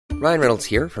Ryan Reynolds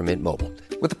here from Mint Mobile.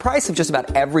 With the price of just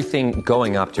about everything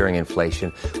going up during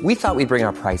inflation, we thought we'd bring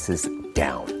our prices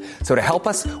down. So to help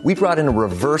us, we brought in a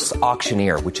reverse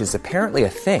auctioneer, which is apparently a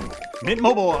thing. Mint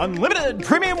Mobile Unlimited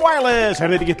Premium Wireless. How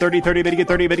to get 30, 30, bit to get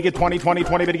 30, bit to get 20, 20,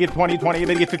 20, bit to get 20, 20,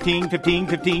 bit to get 15, 15,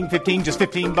 15, 15, just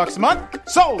 $15 a month?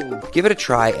 Sold! Give it a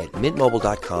try at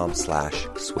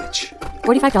mintmobile.com/switch.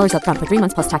 $45 up front for 3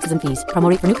 months plus taxes and fees. Promo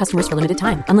rate for new customers for limited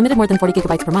time. Unlimited more than 40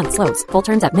 gigabytes per month. Slows full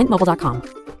terms at mintmobile.com.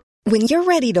 When you're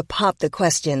ready to pop the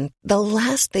question, the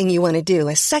last thing you want to do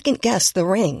is second-guess the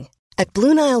ring. At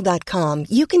BlueNile.com,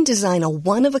 you can design a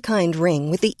one-of-a-kind ring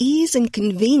with the ease and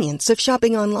convenience of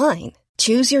shopping online.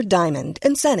 Choose your diamond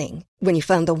and setting. When you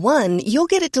find the one, you'll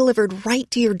get it delivered right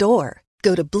to your door.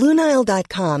 Go to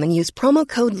BlueNile.com and use promo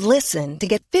code LISTEN to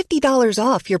get $50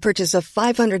 off your purchase of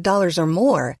 $500 or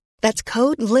more. That's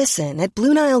code LISTEN at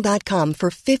BlueNile.com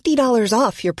for $50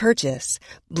 off your purchase.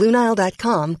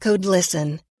 BlueNile.com, code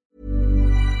LISTEN.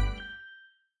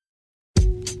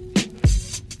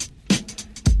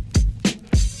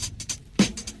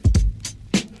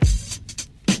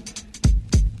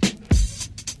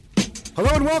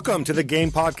 Hello and welcome to the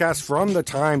Game Podcast from The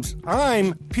Times.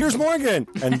 I'm Piers Morgan,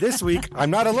 and this week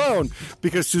I'm not alone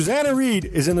because Susanna Reid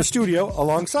is in the studio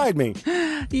alongside me.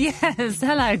 Yes,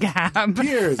 hello, Gab.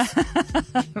 Piers.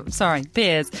 Sorry,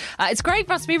 Piers. It's great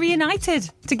for us to be reunited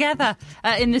together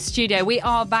in the studio. We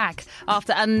are back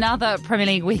after another Premier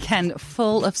League weekend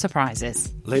full of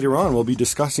surprises. Later on, we'll be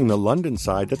discussing the London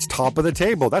side that's top of the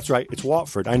table. That's right, it's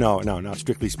Watford. I know, not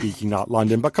strictly speaking, not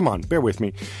London, but come on, bear with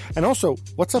me. And also,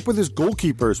 what's up with his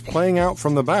goalkeepers playing out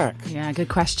from the back? Yeah, good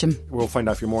question. We'll find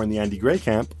out if you're more in the Andy Gray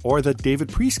camp or the David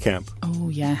Priest camp. Oh,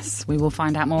 yes, we will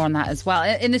find out more on that as well.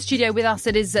 In the studio with us,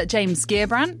 it is James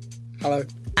Gearbrandt. Hello.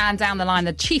 And down the line,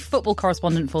 the chief football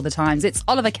correspondent for The Times, it's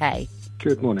Oliver Kay.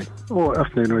 Good morning, or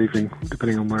afternoon, or evening,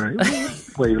 depending on where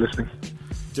you're listening.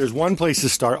 There's one place to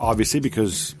start, obviously,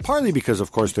 partly because,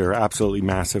 of course, they're absolutely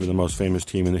massive and the most famous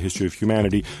team in the history of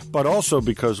humanity, but also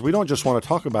because we don't just want to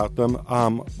talk about them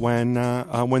when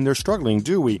they're struggling,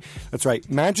 do we? That's right.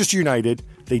 Manchester United,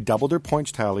 they doubled their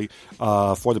points tally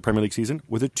for the Premier League season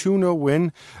with a 2-0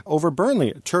 win over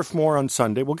Burnley at Turf Moor on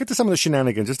Sunday. We'll get to some of the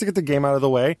shenanigans just to get the game out of the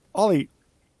way. Ollie,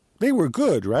 they were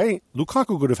good, right?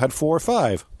 Lukaku could have had 4 or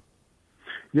 5.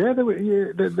 Yeah, they were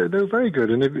very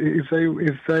good, and if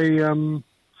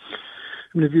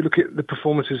you look at the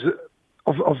performances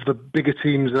of the bigger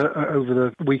teams over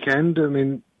the weekend, I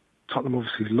mean, Tottenham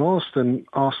obviously lost, and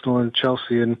Arsenal and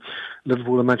Chelsea and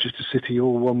Liverpool and Manchester City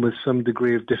all won with some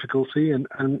degree of difficulty, and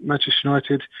Manchester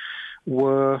United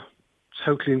were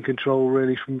totally in control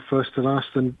really from first to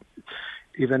last, and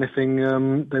if anything,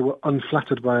 they were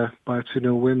unflattered by a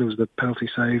 2-0 win. There was the penalty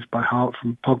saved by Hart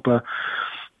from Pogba.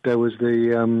 There was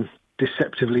the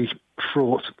deceptively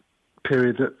fraught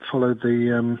period that followed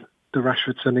the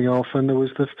Rashford sending off, and there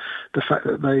was the fact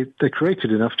that they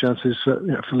created enough chances for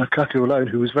Lukaku alone,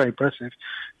 who was very impressive,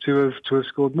 to have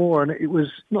scored more. And it was,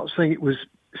 not saying it was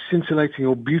scintillating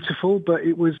or beautiful, but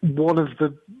it was one of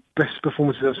the best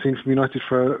performances I've seen from United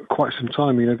for quite some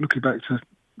time. Looking back to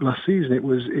last season, it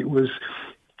was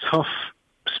tough,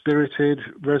 spirited,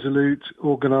 resolute,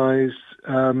 organised,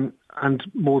 and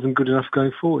more than good enough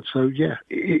going forward. So, yeah,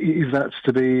 if that's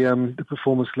to be the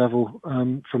performance level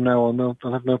from now on, they'll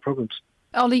have no problems.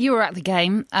 Ollie, you were at the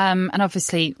game, and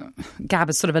obviously Gab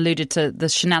has sort of alluded to the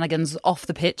shenanigans off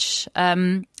the pitch.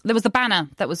 There was the banner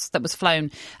that was flown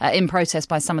in protest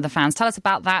by some of the fans. Tell us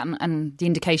about that and the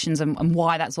indications and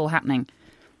why that's all happening.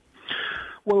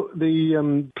 Well,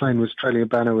 the plane was trailing a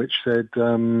banner which said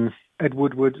Ed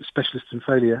Woodward, specialist in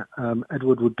failure. Ed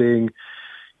Woodward being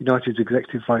United's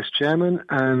executive vice chairman,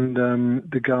 and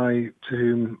the guy to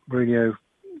whom Mourinho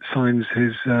signs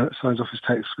off his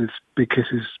text with big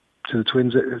kisses to the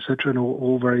twins, etc., and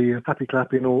all very happy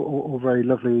clapping, all very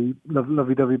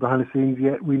lovely-dovey behind the scenes.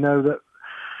 Yet we know that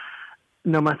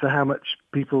no matter how much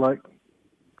people like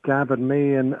Gab and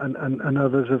me and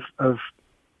others have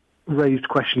raised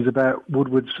questions about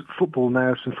Woodward's football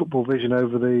nous and football vision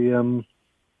over the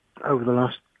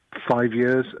last 5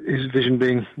 years, his vision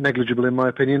being negligible in my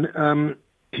opinion,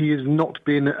 he has not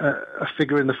been a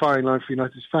figure in the firing line for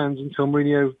United's fans until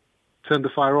Mourinho turned the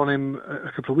fire on him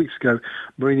a couple of weeks ago.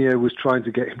 Mourinho was trying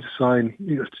to get him to sign,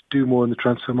 to do more in the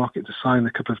transfer market, to sign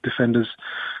a couple of defenders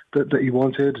that he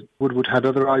wanted. Woodward had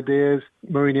other ideas.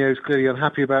 Mourinho's clearly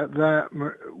unhappy about that.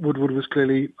 Woodward was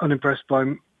clearly unimpressed by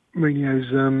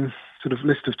Mourinho's sort of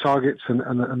list of targets and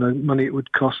the money it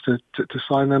would cost to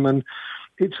sign them, and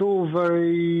it's all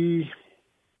very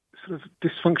sort of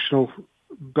dysfunctional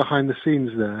behind the scenes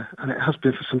there, and it has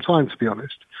been for some time, to be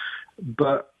honest.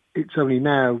 But it's only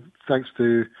now, thanks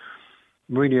to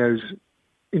Mourinho's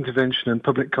intervention and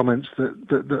public comments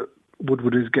that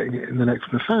Woodward is getting it in the neck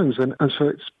from the fans, and so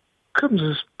it comes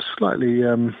as slightly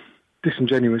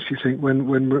disingenuous, you think, when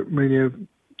Mourinho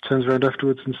turns around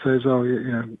afterwards and says, "Oh,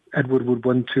 Ed Woodward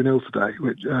won 2-0 today,"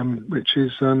 which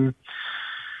is, I'm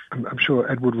sure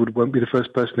Ed Woodward won't be the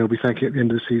first person he'll be thanking at the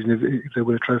end of the season if they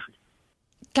win a trophy.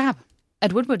 Gab,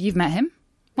 Ed Woodward, you've met him.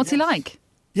 What's he like?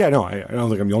 Yeah, no, I don't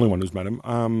think I'm the only one who's met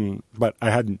him, but I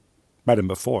hadn't met him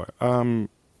before.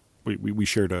 We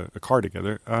shared a car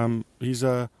together. He's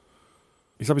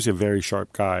obviously a very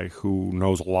sharp guy who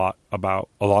knows a lot about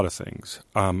a lot of things.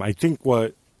 I think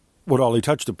what Ollie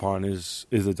touched upon is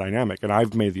the dynamic, and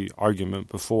I've made the argument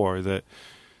before that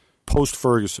post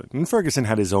Ferguson, and Ferguson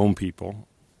had his own people.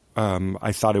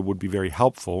 I thought it would be very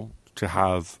helpful to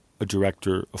have a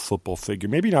director of football figure,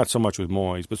 maybe not so much with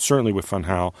Moyes, but certainly with Van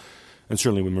Gaal and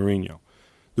certainly with Mourinho.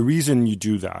 The reason you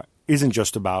do that isn't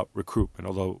just about recruitment,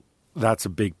 although that's a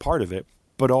big part of it,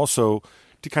 but also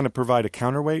to kind of provide a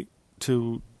counterweight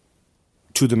to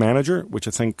the manager, which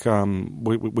I think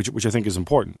which I think is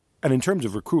important. And in terms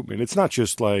of recruitment, it's not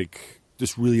just like,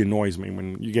 this really annoys me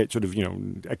when you get sort of,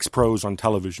 ex-pros on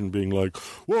television being like,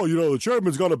 well, the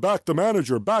chairman's got to back the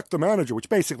manager, which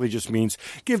basically just means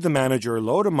give the manager a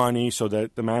load of money so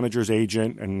that the manager's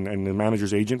agent and the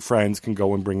manager's agent friends can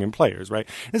go and bring in players, right?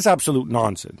 It's absolute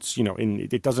nonsense.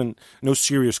 No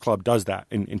serious club does that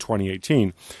in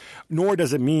 2018. Nor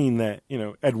does it mean that,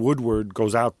 Ed Woodward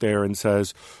goes out there and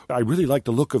says, I really like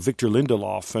the look of Victor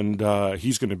Lindelof and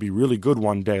he's going to be really good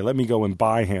one day. Let me go and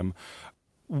buy him.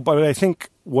 But I think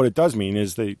what it does mean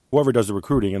is that whoever does the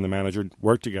recruiting and the manager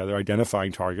work together,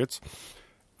 identifying targets,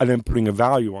 and then putting a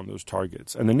value on those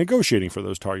targets, and then negotiating for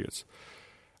those targets.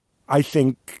 I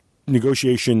think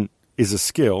negotiation is a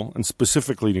skill, and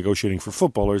specifically negotiating for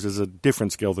footballers is a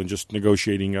different skill than just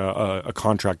negotiating a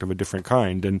contract of a different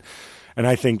kind. And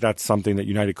I think that's something that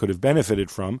United could have benefited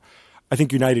from. I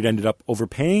think United ended up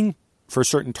overpaying for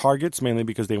certain targets, mainly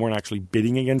because they weren't actually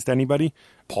bidding against anybody.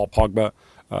 Paul Pogba,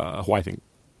 who I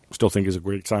still think is a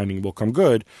great signing, will come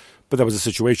good. But that was a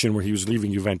situation where he was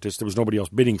leaving Juventus. There was nobody else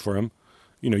bidding for him.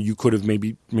 You could have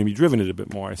maybe driven it a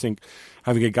bit more. I think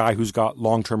having a guy who's got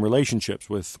long-term relationships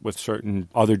with certain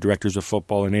other directors of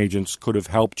football and agents could have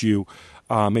helped you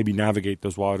maybe navigate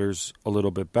those waters a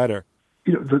little bit better.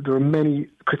 There are many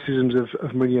criticisms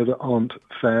of Mourinho that aren't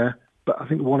fair, but I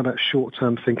think the one about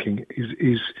short-term thinking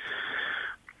is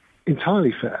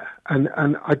entirely fair. And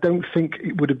I don't think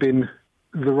it would have been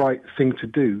the right thing to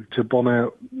do to bomb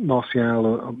out Martial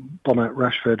or bomb out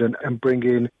Rashford and bring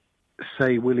in,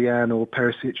 say, Willian or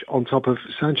Perisic on top of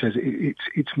Sanchez.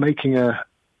 It's making a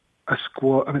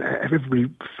squad. I mean,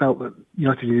 everybody felt that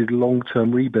United needed a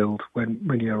long-term rebuild when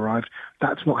Mourinho arrived.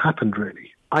 That's not happened,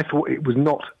 really. I thought it was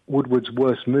not Woodward's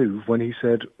worst move when he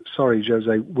said, sorry,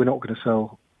 Jose, we're not going to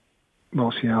sell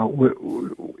Martial.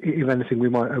 If anything, we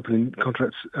might open in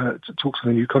contracts to talks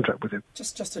on a new contract with him.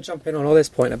 Just to jump in on all this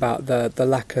point about the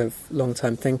lack of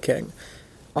long-term thinking,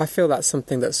 I feel that's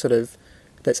something that's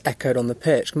echoed on the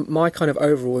pitch. My kind of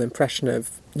overall impression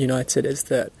of United is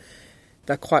that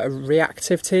they're quite a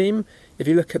reactive team. If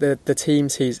you look at the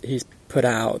teams he's put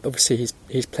out, obviously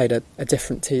he's played a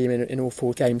different team in all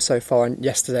 4 games so far, and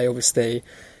yesterday obviously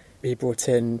he brought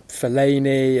in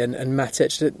Fellaini and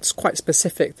Matic. It's quite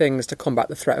specific things to combat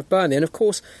the threat of Burnley. And of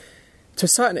course, to a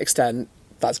certain extent,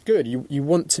 that's good. You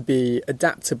want to be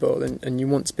adaptable and you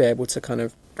want to be able to kind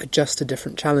of adjust to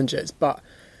different challenges. But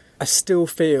I still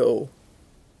feel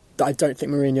that I don't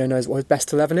think Mourinho knows what his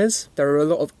best 11 is. There are a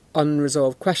lot of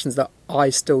unresolved questions that I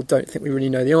still don't think we really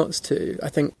know the answer to. I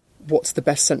think, what's the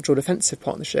best central defensive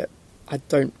partnership? I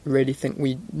don't really think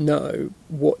we know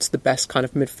what's the best kind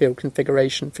of midfield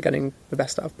configuration for getting the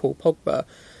best out of Paul Pogba.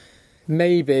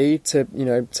 Maybe to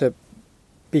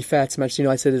be fair to Manchester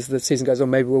United as the season goes on,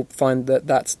 maybe we'll find that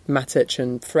that's Matic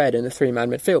and Fred in a 3-man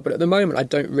midfield. But at the moment, I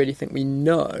don't really think we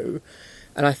know.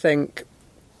 And I think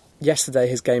yesterday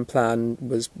his game plan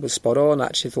was spot on. I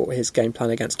actually thought his game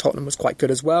plan against Tottenham was quite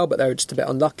good as well, but they were just a bit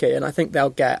unlucky. And I think they'll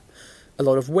get a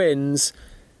lot of wins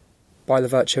by the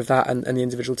virtue of that and the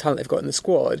individual talent they've got in the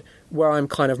squad. Where I'm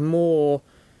kind of more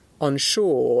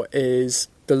unsure is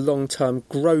the long-term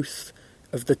growth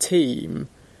of the team,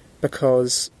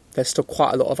 because there's still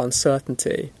quite a lot of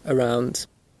uncertainty around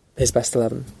his best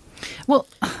 11. Well,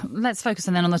 let's focus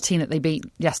on the team that they beat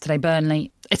yesterday,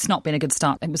 Burnley. It's not been a good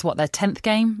start. It was, their 10th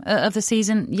game of the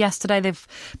season yesterday. They've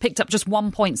picked up just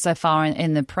 1 point so far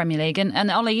in the Premier League. And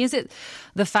Ollie, is it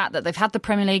the fact that they've had the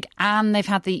Premier League and they've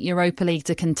had the Europa League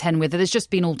to contend with, that it's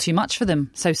just been all too much for them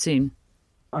so soon?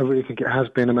 I really think it has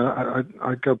been. I mean,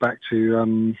 I go back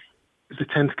to it's the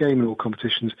 10th game in all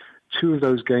competitions. 2 of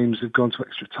those games have gone to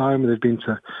extra time. They've been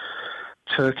to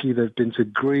Turkey, they've been to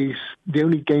Greece. The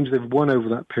only games they've won over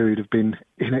that period have been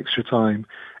in extra time.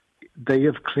 They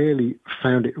have clearly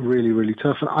found it really, really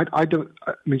tough. And I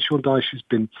mean, Sean Dyche has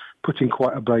been putting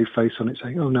quite a brave face on it,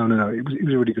 saying, oh, no, it was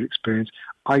a really good experience.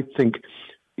 I think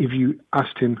if you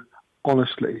asked him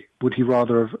honestly, would he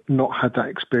rather have not had that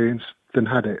experience than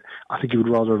had it? I think he would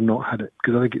rather have not had it,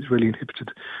 because I think it's really inhibited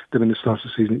them in the start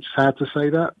of the season. It's sad to say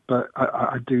that, but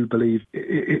I do believe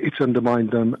it's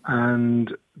undermined them,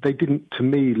 and they didn't, to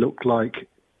me, look like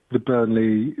the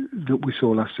Burnley that we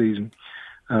saw last season.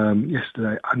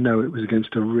 Yesterday, I know it was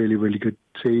against a really, really good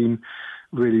team,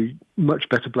 really much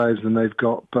better players than they've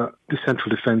got, but the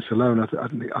central defence alone,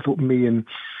 I thought me and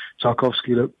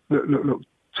Tarkowski looked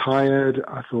tired.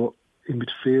 I thought in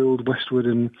midfield, Westwood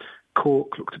and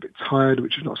Cork looked a bit tired,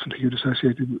 which is not something you'd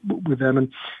associated with them, and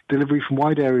delivery from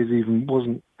wide areas even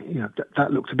wasn't,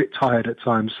 that looked a bit tired at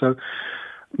times. So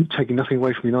taking nothing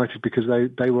away from United, because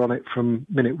they were on it from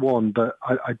minute one, but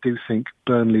I do think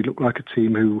Burnley looked like a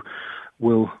team who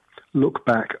will look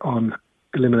back on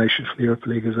elimination from the Europa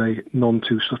League as a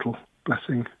non-too-subtle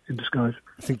blessing in disguise.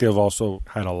 I think they've also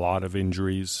had a lot of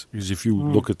injuries, because if you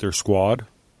look at their squad,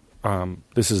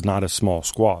 this is not a small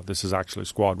squad. This is actually a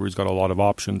squad where he's got a lot of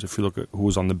options. If you look at who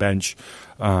was on the bench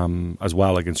as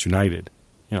well against United,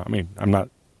 I'm not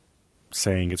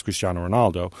saying it's Cristiano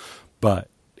Ronaldo, but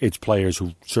it's players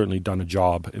who've certainly done a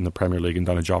job in the Premier League and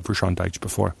done a job for Sean Dyche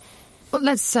before. Well,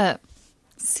 let's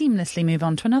seamlessly move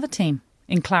on to another team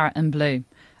in claret and blue.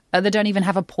 They don't even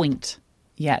have a point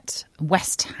yet.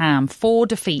 West Ham, 4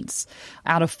 defeats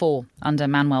out of 4 under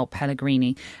Manuel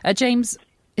Pellegrini. James,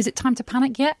 is it time to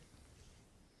panic yet?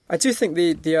 I do think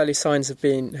the early signs have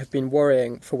been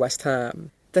worrying for West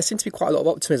Ham. There seemed to be quite a lot of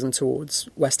optimism towards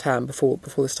West Ham before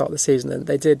the start of the season, and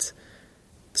they did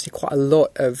see quite a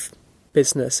lot of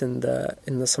business in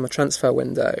the summer transfer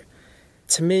window.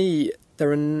 To me,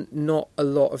 there are not a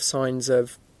lot of signs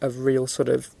of real sort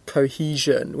of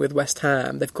cohesion with West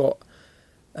Ham. They've got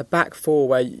a back four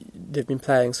where they've been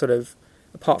playing sort of,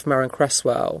 apart from Aaron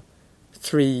Cresswell,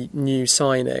 3 new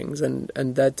signings,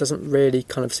 and there doesn't really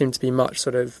kind of seem to be much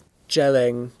sort of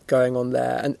gelling going on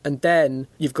there. And then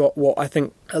you've got what I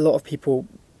think a lot of people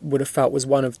would have felt was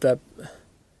one of the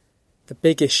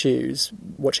big issues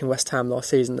watching West Ham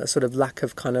last season, the sort of lack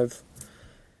of kind of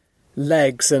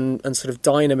legs and sort of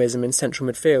dynamism in central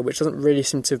midfield, which doesn't really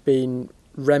seem to have been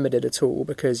remedied at all,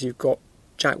 because you've got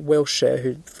Jack Wilshere,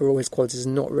 who for all his qualities is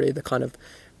not really the kind of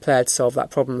player to solve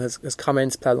that problem, has come in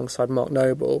to play alongside Mark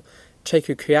Noble.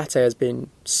 Cheku Kouyaté has been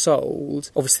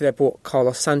sold. Obviously they bought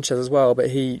Carlos Sanchez as well,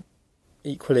 but he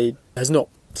equally has not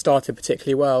started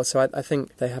particularly well, so I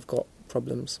think they have got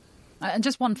problems. And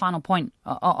just one final point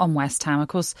on West Ham. Of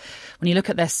course, when you look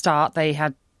at their start, they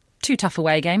had 2 tough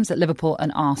away games at Liverpool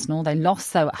and Arsenal. They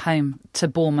lost, though, at home to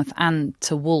Bournemouth and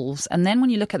to Wolves. And then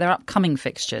when you look at their upcoming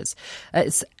fixtures,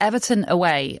 it's Everton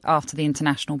away after the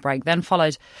international break, then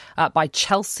followed by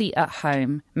Chelsea at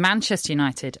home, Manchester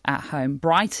United at home,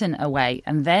 Brighton away,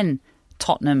 and then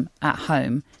Tottenham at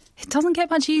home. It doesn't get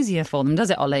much easier for them,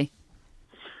 does it, Ollie?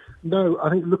 No, I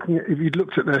think if you'd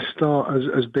looked at their start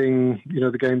as being,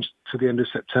 the games to the end of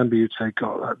September, you'd say,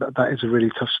 God, that is a really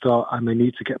tough start, and they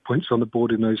need to get points on the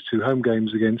board in those 2 home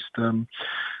games against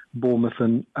Bournemouth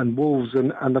and Wolves.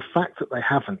 And the fact that they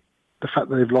haven't, the fact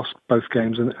that they've lost both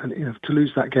games, and to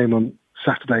lose that game on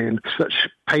Saturday in such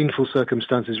painful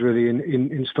circumstances, really,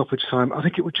 in stoppage time, I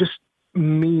think it would just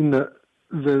mean that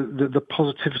the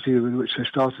positivity with which they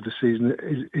started the season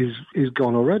is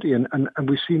gone already. And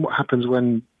we've seen what happens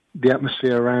when the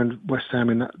atmosphere around West Ham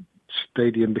in that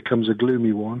stadium becomes a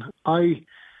gloomy one. I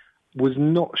was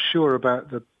not sure about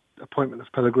the appointment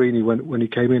of Pellegrini when he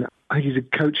came in. I think he's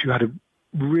a coach who had a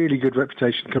really good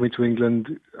reputation coming to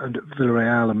England, and at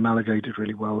Villarreal and Malaga did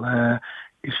really well there.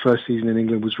 His first season in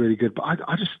England was really good, but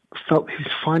I just felt his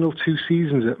final 2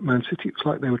 seasons at Man City, it was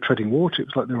like they were treading water. It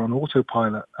was like they were on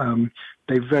autopilot.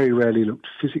 They very rarely looked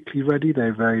physically ready. They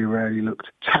very rarely looked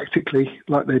tactically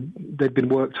like they'd been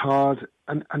worked hard.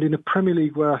 And in a Premier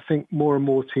League where I think more and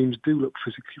more teams do look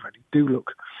physically ready, do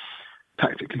look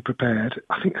tactically prepared,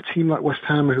 I think a team like West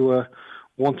Ham, who are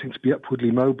wanting to be upwardly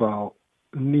mobile,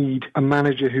 need a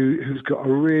manager who's got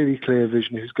a really clear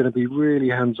vision, who's going to be really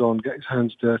hands-on, get his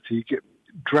hands dirty,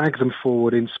 drag them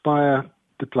forward, inspire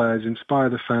the players, inspire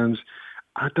the fans.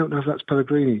 I don't know if that's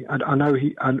Pellegrini. I know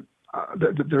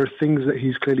there are things that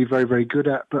he's clearly very, very good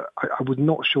at, but I was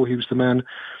not sure he was the man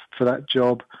for that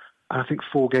job. I think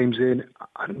 4 games in,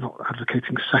 I'm not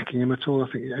advocating sacking him at all. I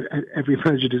think every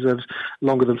manager deserves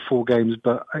longer than 4 games,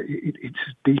 but it's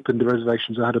deepened the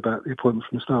reservations I had about the appointment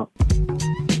from the start.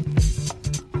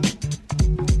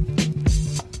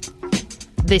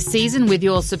 This season, with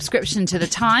your subscription to The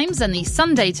Times and the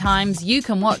Sunday Times, you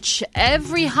can watch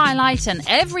every highlight and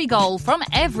every goal from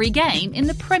every game in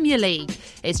the Premier League.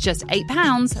 It's just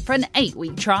 £8 for an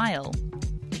 8-week trial.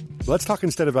 Let's talk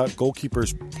instead about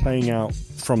goalkeepers playing out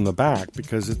from the back,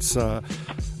 because it's a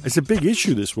big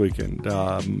issue this weekend.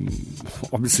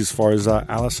 Obviously, as far as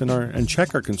Alisson and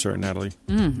Cech are concerned, Natalie.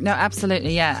 No,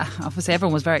 absolutely, yeah. Obviously,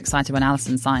 everyone was very excited when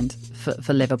Alisson signed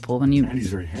for Liverpool. And he's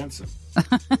very handsome.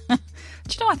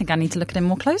 Do you know, I think I need to look at him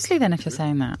more closely then, if you're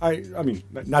saying that. I mean,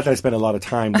 not that I spend a lot of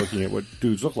time looking at what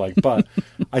dudes look like, but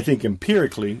I think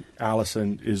empirically,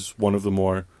 Alisson is one of the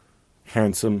more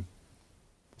handsome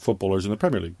footballers in the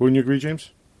Premier League. Wouldn't you agree,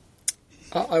 James?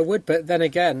 I would, but then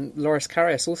again, Loris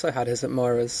Karius also had his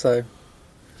admirers, so...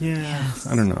 Yeah, yes.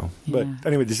 I don't know. But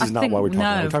anyway, this is I not think, why we're talking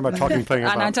about. We're talking about playing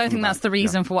about. And I don't think that's the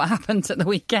reason for what happened at the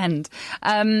weekend.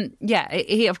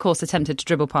 He, of course, attempted to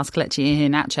dribble past Kelechi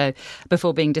Iheanacho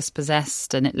before being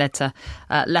dispossessed, and it led to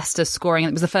Leicester scoring.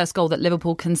 It was the first goal that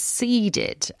Liverpool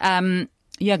conceded.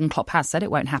 Jurgen Klopp has said it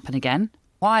won't happen again.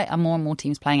 Why are more and more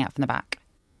teams playing out from the back?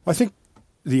 I think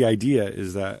the idea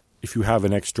is that if you have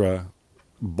an extra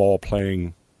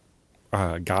ball-playing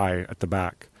guy at the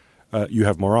back, you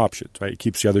have more options, right? It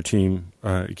keeps the other team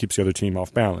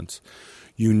off balance.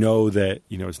 You know that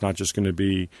it's not just going to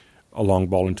be a long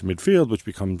ball into midfield, which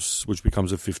becomes a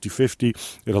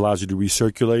 50-50. It allows you to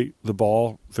recirculate the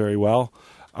ball very well.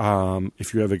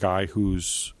 If you have a guy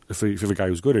who's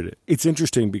good at it, it's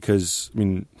interesting because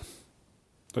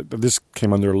this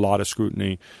came under a lot of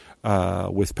scrutiny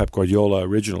with Pep Guardiola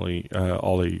originally.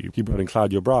 He brought in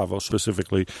Claudio Bravo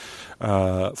specifically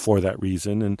for that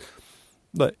reason.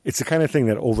 But it's the kind of thing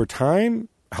that over time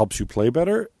helps you play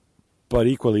better, but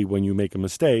equally when you make a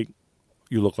mistake,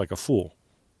 you look like a fool.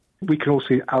 We can all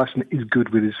see Alisson is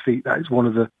good with his feet. That is one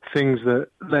of the things that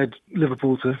led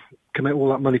Liverpool to commit all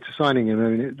that money to signing him. I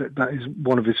mean, that is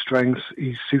one of his strengths.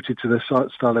 He's suited to the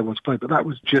style they want to play. But that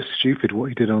was just stupid what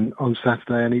he did on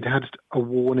Saturday, and he'd had a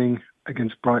warning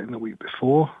against Brighton the week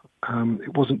before.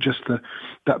 It wasn't just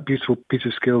that beautiful piece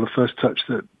of skill, the first touch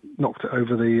that knocked it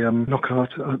over the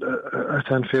knockout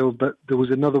at Anfield, but there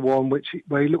was another one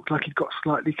where he looked like he'd got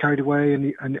slightly carried away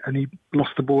and he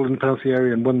lost the ball in the penalty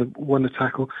area and won the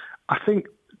tackle. I think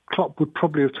Klopp would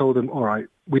probably have told him, all right,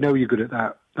 we know you're good at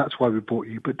that, that's why we bought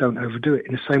you, but don't overdo it,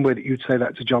 in the same way that you'd say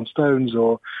that to John Stones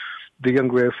or the young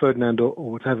Rio Ferdinand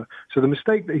or whatever. So the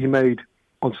mistake that he made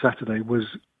on Saturday was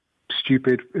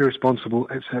stupid, irresponsible,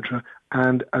 etc.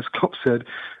 And as Klopp said,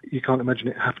 you can't imagine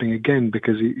it happening again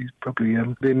because he's probably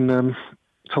been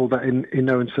told that in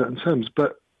no uncertain terms.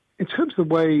 But in terms of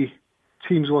the way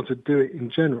teams want to do it in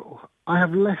general, I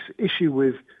have less issue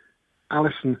with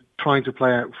Alisson trying to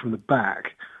play out from the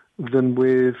back than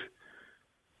with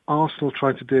Arsenal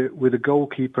trying to do it with a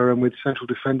goalkeeper and with central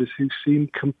defenders who seem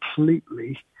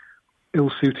completely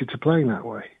ill-suited to playing that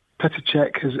way. Petr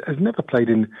Cech has never played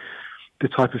in the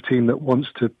type of team that wants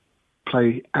to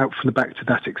play out from the back to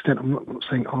that extent. I'm not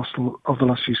saying Arsenal of the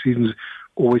last few seasons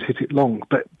always hit it long,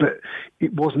 but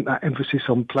it wasn't that emphasis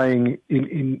on playing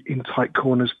in tight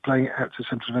corners, playing it out to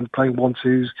central defenders, playing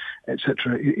 1-2s,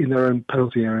 etc. in their own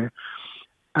penalty area.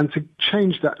 And to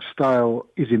change that style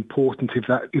is important if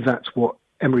that's what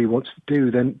Emery wants to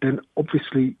do, then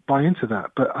obviously buy into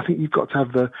that. But I think you've got to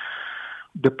have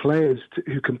the players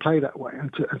who can play that way,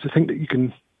 and to think that you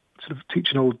can sort of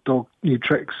teach an old dog new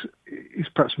tricks is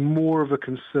perhaps more of a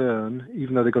concern,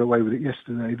 even though they got away with it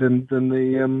yesterday, than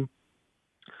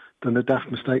the daft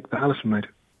mistake that Alisson made.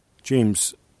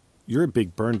 James, you're a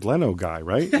big Bernd Leno guy,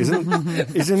 right?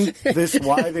 Isn't this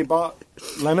why they bought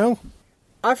Leno?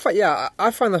 I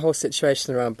find the whole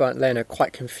situation around Bernd Leno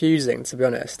quite confusing, to be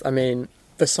honest. I mean,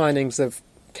 the signings of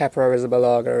Kepa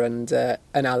Arrizabalaga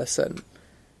and Alisson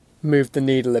moved the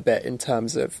needle a bit in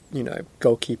terms of,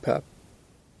 goalkeeper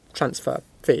transfer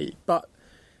fee, but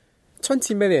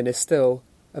 20 million is still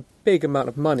a big amount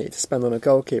of money to spend on a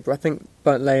goalkeeper. I think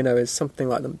Bernd Leno is something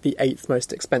like the 8th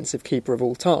most expensive keeper of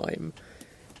all time,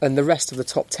 and the rest of the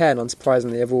top 10,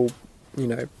 unsurprisingly, have all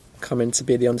come in to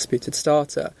be the undisputed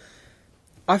starter.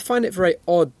 I find it very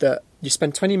odd that you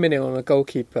spend 20 million on a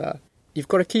goalkeeper. You've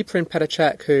got a keeper in Petr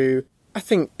Cech who I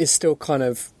think is still kind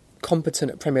of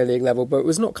competent at Premier League level, but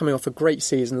was not coming off a great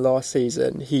season last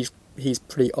season. He's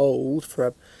pretty old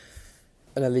for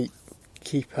an elite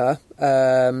keeper.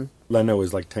 Leno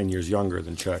is like 10 years younger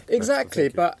than Cech. Exactly,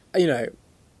 but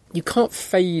you can't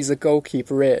phase a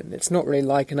goalkeeper in. It's not really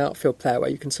like an outfield player where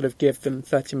you can sort of give them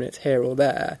 30 minutes here or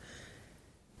there.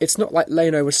 It's not like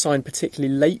Leno was signed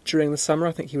particularly late during the summer.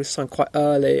 I think he was signed quite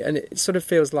early, and it sort of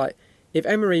feels like if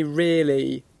Emery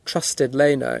really trusted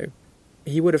Leno,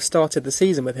 he would have started the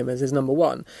season with him as his number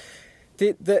one.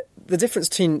 The difference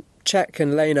between Cech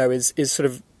and Leno is sort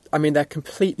of, I mean, they're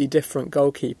completely different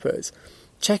goalkeepers.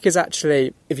 Cech is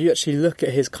actually, if you actually look at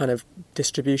his kind of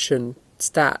distribution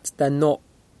stats, they're not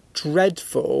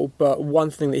dreadful, but one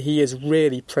thing that he is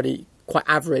really quite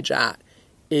average at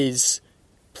is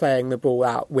playing the ball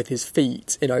out with his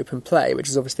feet in open play, which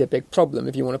is obviously a big problem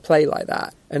if you want to play like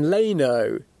that. And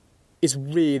Leno is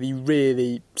really,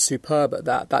 really superb at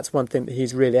that. That's one thing that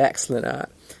he's really excellent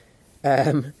at.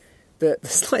 The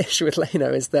slight issue with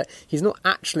Leno is that he's not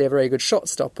actually a very good shot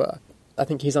stopper. I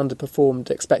think he's underperformed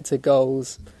expected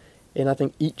goals in, I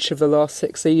think, each of the last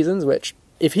 6 seasons, which,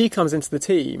 if he comes into the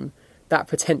team, that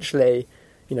potentially,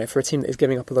 you know, for a team that is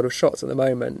giving up a lot of shots at the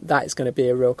moment, that is going to be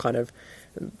a real kind of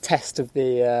test of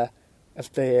the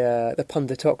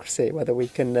punditocracy, whether we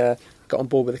can get on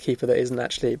board with a keeper that isn't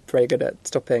actually very good at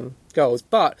stopping goals.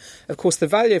 But, of course, the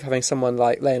value of having someone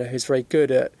like Leno who's very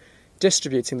good at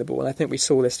distributing the ball, and I think we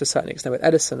saw this to a certain extent with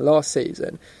Ederson last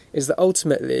season, is that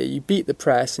ultimately you beat the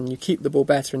press and you keep the ball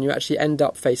better and you actually end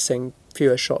up facing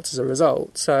fewer shots as a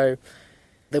result. So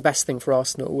the best thing for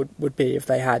Arsenal would be if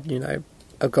they had, you know,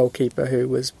 a goalkeeper who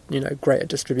was, you know, great at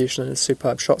distribution and a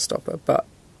superb shot stopper, but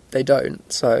they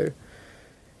don't. So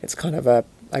it's kind of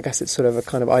I guess it's sort of a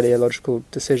kind of ideological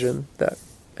decision that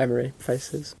Emery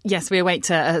faces. Yes, we await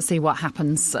to see what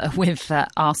happens with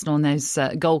Arsenal and those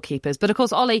goalkeepers. But of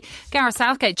course, Ollie, Gareth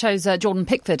Southgate chose Jordan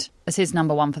Pickford as his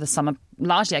number one for the summer,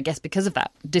 largely, I guess, because of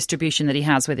that distribution that he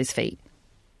has with his feet.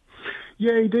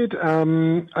 Yeah, he did.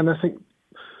 And I think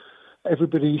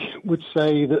everybody would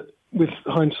say that with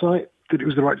hindsight, that it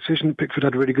was the right decision. Pickford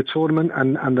had a really good tournament,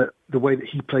 and that the way that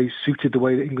he plays suited the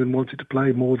way that England wanted to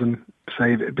play more than,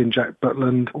 say, if it had been Jack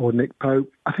Butland or Nick Pope.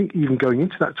 I think even going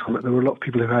into that tournament, there were a lot of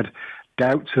people who had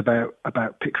doubts about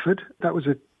Pickford. That was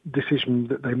a decision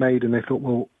that they made, and they thought,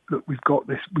 well, look, we've got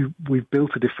this. We've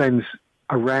built a defence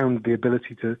around the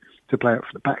ability to play out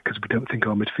from the back, because we don't think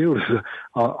our midfielders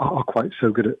are quite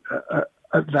so good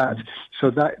at that.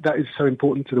 So that is so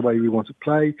important to the way we want to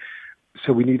play.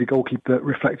 So we need a goalkeeper that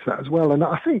reflects that as well. And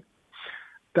I think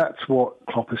that's what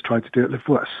Klopp has tried to do at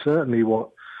Liverpool. That's certainly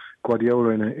what Guardiola,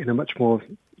 in a much more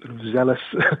sort of zealous,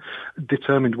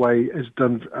 determined way, has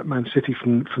done at Man City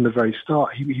from the very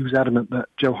start. He was adamant that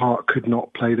Joe Hart could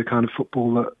not play the kind of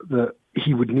football that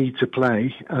he would need to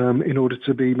play in order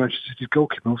to be Manchester City's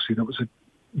goalkeeper. Obviously, that was a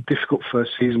difficult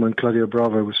first season when Claudio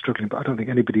Bravo was struggling, but I don't think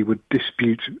anybody would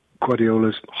dispute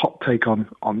Guardiola's hot take on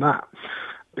that.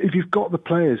 If you've got the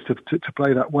players to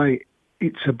play that way,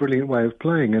 it's a brilliant way of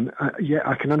playing. And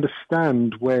I can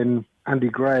understand when Andy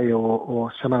Gray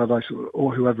or Sam Allardyce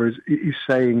or whoever is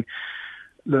saying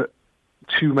that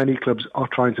too many clubs are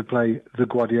trying to play the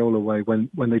Guardiola way when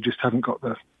they just haven't got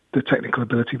the technical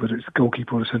ability, whether it's the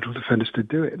goalkeeper or the central defenders, to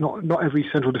do it. Not every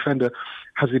central defender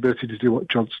has the ability to do what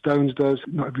John Stones does.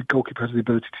 Not every goalkeeper has the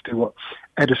ability to do what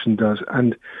Ederson does.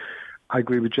 And I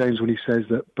agree with James when he says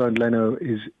that Bernd Leno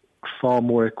is far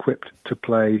more equipped to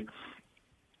play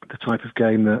the type of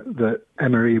game that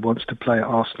Emery wants to play at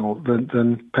Arsenal than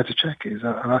Petr Cech is.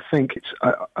 And I think it's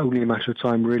only a matter of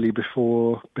time, really,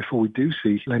 before we do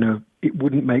see Leno. It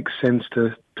wouldn't make sense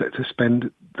to spend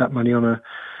that money on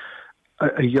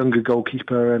a younger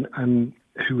goalkeeper and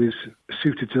who is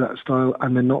suited to that style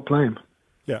and then not play him.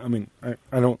 Yeah, I mean,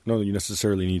 I don't know that you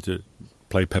necessarily need to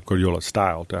play Pep Guardiola's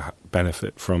style to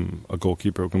benefit from a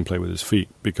goalkeeper who can play with his feet,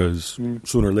 because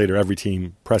sooner or later every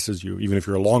team presses you. Even if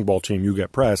you're a long ball team, you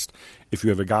get pressed. If you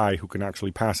have a guy who can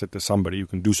actually pass it to somebody who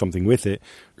can do something with it,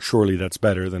 surely that's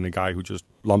better than a guy who just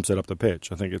lumps it up the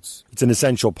pitch. I think it's an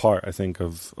essential part, I think,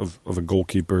 of a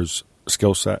goalkeeper's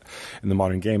skill set in the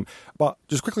modern game. But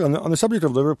just quickly on the subject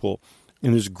of Liverpool,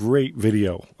 in this great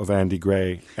video of Andy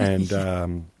Gray and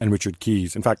Richard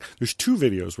Keys. In fact, there's two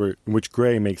videos in which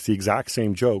Gray makes the exact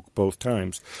same joke both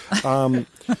times. They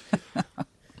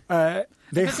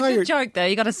it's a good joke, though.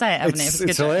 You got to say it, haven't you?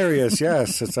 It's hilarious.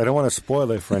 Yes, I don't want to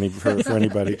spoil it for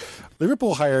anybody.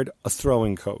 Liverpool hired a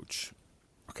throwing coach.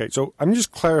 Okay, so I'm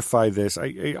just clarify this.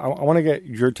 I want to get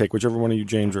your take, whichever one of you,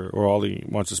 James or Ollie,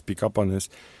 wants to speak up on this.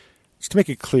 Just to make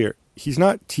it clear, he's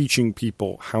not teaching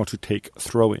people how to take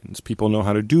throw-ins. People know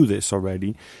how to do this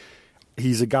already.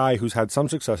 He's a guy who's had some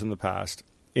success in the past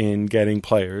in getting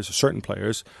certain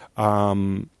players,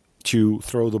 to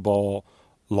throw the ball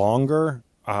longer,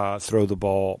 throw the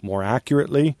ball more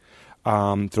accurately,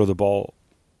 throw the ball,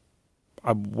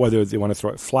 whether they want to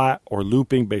throw it flat or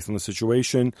looping based on the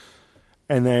situation.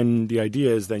 And then the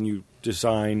idea is then you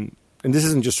design... And this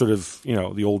isn't just sort of,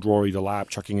 the old Rory Delap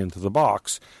chucking into the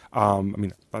box. I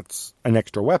mean, that's an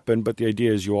extra weapon, but the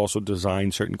idea is you also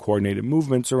design certain coordinated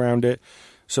movements around it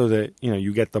so that,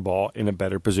 you get the ball in a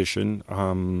better position.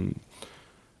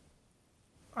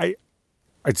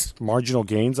 it's marginal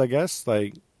gains, I guess.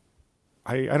 Like,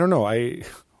 I don't know.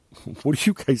 What do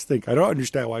you guys think? I don't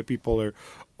understand why people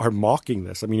are mocking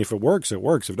this. I mean, if it works, it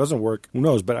works. If it doesn't work, who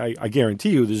knows? But I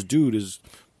guarantee you, this dude is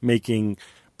making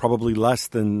probably less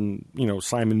than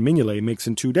Simon Mignolet makes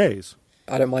in 2 days.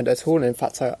 I don't mind it at all, and in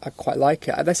fact, I quite like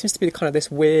it. There seems to be kind of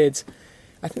this weird.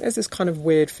 I think there's this kind of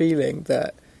weird feeling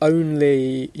that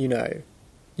only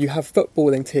you have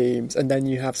footballing teams, and then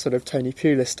you have sort of Tony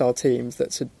Pulis style teams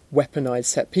that sort of weaponise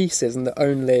set pieces, and that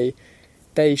only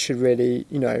they should really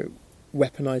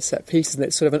weaponise set pieces, and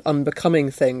it's sort of an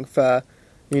unbecoming thing for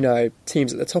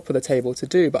teams at the top of the table to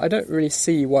do. But I don't really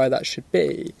see why that should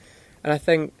be. And I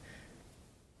think,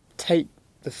 take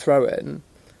the throw-in,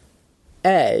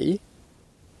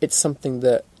 it's something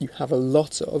that you have a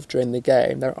lot of during the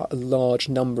game. There are a large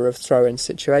number of throw-in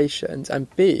situations,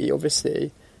 and B,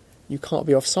 obviously, you can't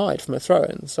be offside from a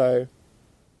throw-in. So,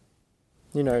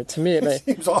 to me, it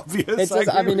seems obvious. It does.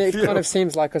 I mean, it kind of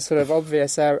seems like a sort of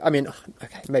obvious area. I mean,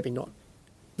 okay, maybe not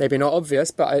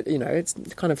obvious, but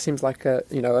it kind of seems like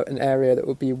an area that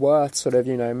would be worth sort of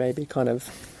maybe kind of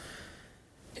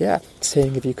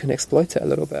seeing if you can exploit it a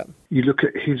little bit. You look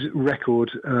at his record,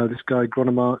 this guy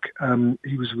Gronemark,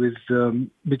 he was with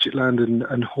Midtjylland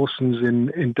and Horsens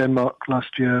in Denmark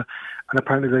last year, and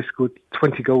apparently they scored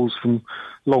 20 goals from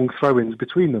long throw-ins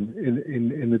between them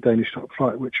in the Danish top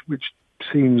flight, which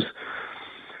seems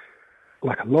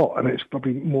like a lot. I mean, it's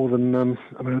probably more than, I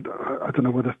don't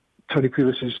know whether Tony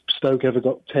Pulis' Stoke ever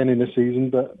got 10 in a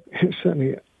season, but it's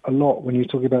certainly a lot when you're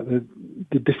talking about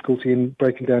the difficulty in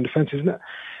breaking down defences.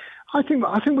 I think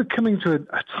we're coming to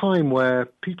a time where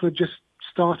people are just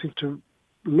starting to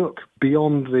look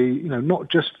beyond not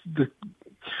just the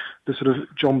sort of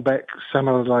John Beck, Sam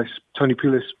Allardyce, Tony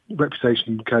Pulis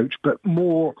reputation coach, but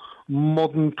more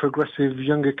modern, progressive,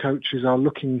 younger coaches are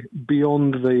looking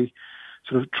beyond the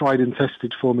sort of tried and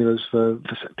tested formulas for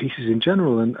set pieces in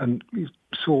general. And you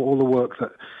saw all the work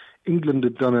that England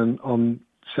had done on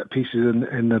set pieces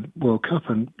in the World Cup,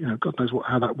 and God knows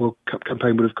how that World Cup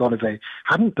campaign would have gone if they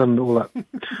hadn't done all that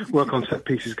work on set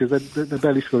pieces, because they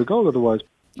barely scored a goal otherwise.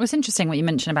 Well, it's interesting what you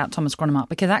mentioned about Thomas Gronemark,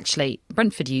 because actually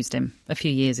Brentford used him a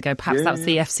few years ago. Perhaps that was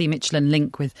the FC Midtjylland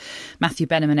link with Matthew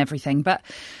Benham and everything. But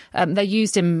they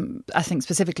used him, I think,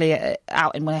 specifically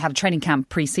out when they had a training camp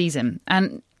pre-season.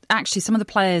 And actually some of the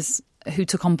players who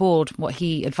took on board what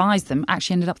he advised them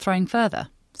actually ended up throwing further.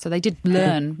 So they did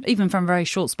learn, even from a very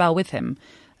short spell with him,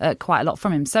 quite a lot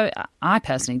from him. So I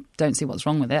personally don't see what's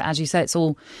wrong with it. As you say, it's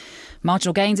all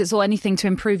marginal gains. It's all anything to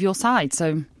improve your side.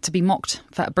 So to be mocked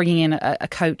for bringing in a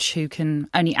coach who can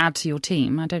only add to your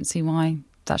team, I don't see why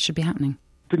that should be happening.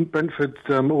 Didn't Brentford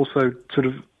also sort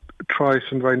of try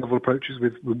some very novel approaches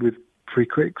with free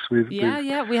kicks? We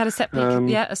had a set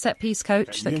piece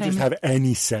coach that came. You didn't just have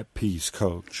any set piece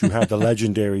coach. You had the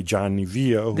legendary Gianni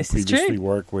Vio, who previously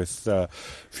worked with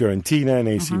Fiorentina and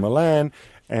AC Milan,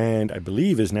 and I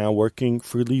believe is now working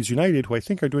for Leeds United, who I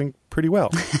think are doing pretty well.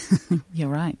 You're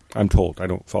right. I'm told. I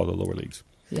don't follow the lower leagues.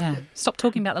 Yeah. Stop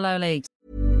talking about the lower leagues.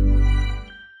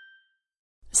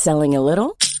 Selling a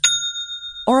little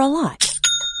or a lot?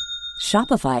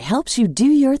 Shopify helps you do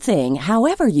your thing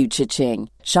however you cha-ching.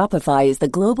 Shopify is the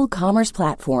global commerce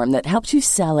platform that helps you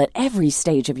sell at every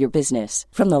stage of your business.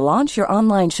 From the launch your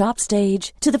online shop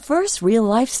stage to the first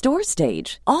real-life store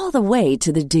stage, all the way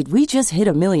to the did we just hit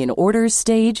a million orders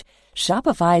stage.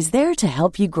 Shopify is there to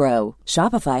help you grow.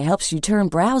 Shopify helps you turn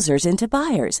browsers into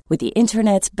buyers with the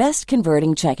internet's best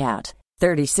converting checkout.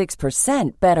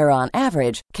 36% better on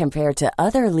average compared to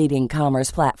other leading commerce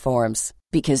platforms.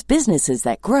 Because businesses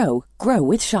that grow, grow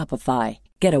with Shopify.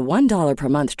 Get a $1 per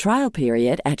month trial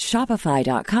period at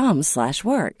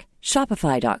shopify.com/work.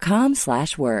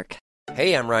 Shopify.com/work.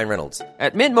 Hey, I'm Ryan Reynolds.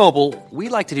 At Mint Mobile, we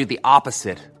like to do the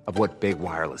opposite of what Big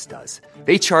Wireless does.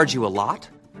 They charge you a lot,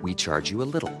 we charge you a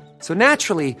little. So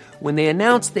naturally, when they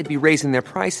announced they'd be raising their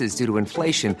prices due to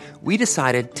inflation, we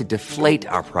decided to deflate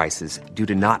our prices due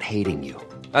to not hating you.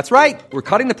 That's right. We're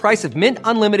cutting the price of Mint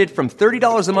Unlimited from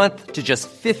 $30 a month to just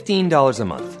 $15 a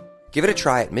month. Give it a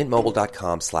try at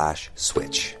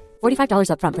mintmobile.com/switch. $45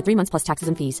 up front for 3 months plus taxes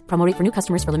and fees. Promo rate for new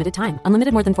customers for limited time.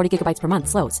 Unlimited more than 40 gigabytes per month.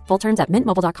 Slows full terms at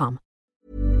mintmobile.com.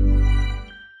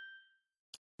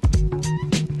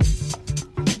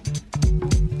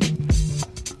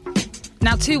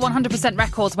 Now, two 100%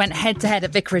 records went head-to-head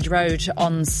at Vicarage Road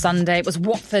on Sunday. It was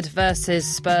Watford versus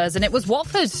Spurs, and it was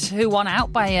Watford who won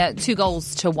out by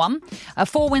 2-1.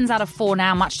 4 wins out of 4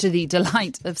 now, much to the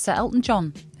delight of Sir Elton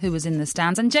John, who was in the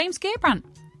stands, and James Gearbrandt.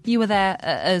 You were there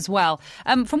as well.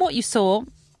 From what you saw,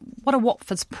 what are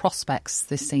Watford's prospects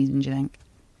this season, do you think?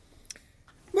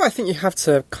 Well, I think you have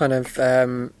to kind of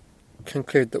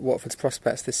conclude that Watford's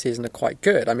prospects this season are quite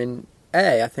good. I mean,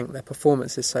 A, I think their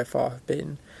performances so far have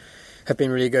been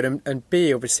really good, and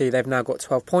B, obviously they've now got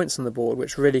 12 points on the board,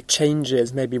 which really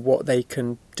changes maybe what they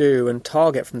can do and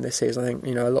target from this season. I think,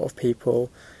 a lot of people,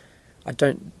 I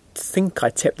don't think I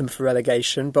tipped them for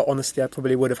relegation, but honestly I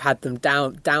probably would have had them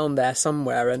down there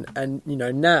somewhere, and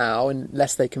now,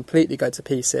 unless they completely go to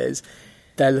pieces,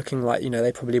 they're looking like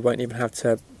they probably won't even have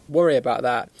to worry about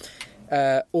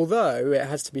that, although it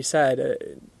has to be said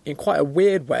in quite a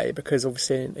weird way, because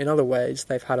obviously in other ways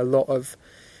they've had a lot of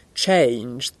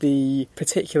change. The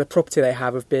particular property they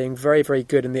have of being very, very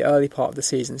good in the early part of the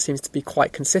season seems to be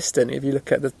quite consistent. If you look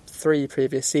at the 3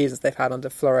 previous seasons they've had under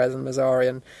Flores and Mazzari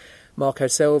and Marco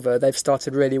Silva, they've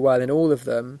started really well in all of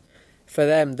them. For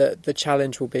them, the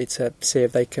challenge will be to see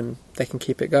if they can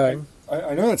keep it going.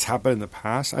 I know that's happened in the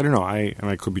past. I don't know.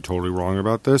 I could be totally wrong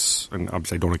about this, and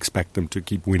obviously I don't expect them to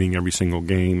keep winning every single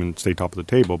game and stay top of the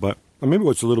table. But maybe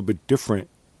what's a little bit different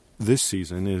this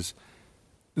season is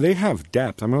they have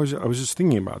depth. I was just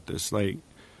thinking about this. Like,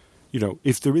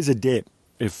 if there is a dip,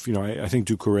 I think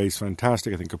Doucouré is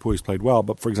fantastic. I think Capui's played well.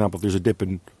 But, for example, if there's a dip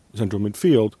in central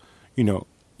midfield,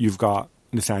 you've got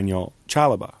Nathaniel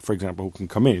Chalobah, for example, who can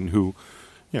come in, who,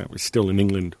 is still an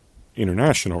England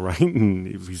international, right? And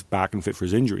if he's back and fit for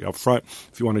his injury. Up front,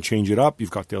 if you want to change it up,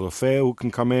 you've got Deulofeu who can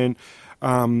come in.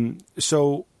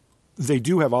 So they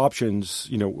do have options,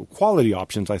 quality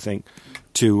options, I think,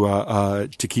 to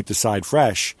keep the side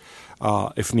fresh,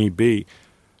 if need be.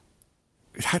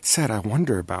 That said, I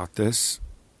wonder about this.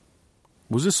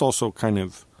 Was this also kind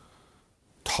of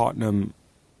Tottenham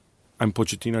and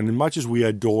Pochettino? And as much as we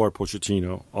adore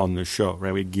Pochettino on this show,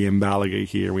 right? We had Guillaume Balaguer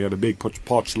here. We had a big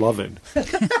Poch loving.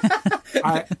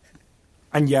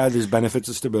 And yeah, there's benefits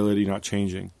of stability not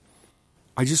changing.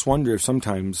 I just wonder if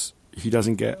sometimes he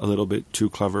doesn't get a little bit too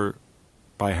clever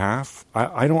by half.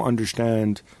 I don't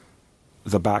understand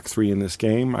the back three in this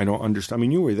game. I don't understand. I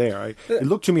mean, you were there. It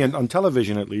looked to me on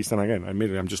television, at least, and again,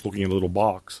 admittedly, I'm just looking at a little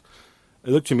box.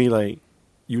 It looked to me like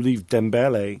you leave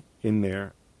Dembele in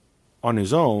there on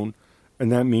his own,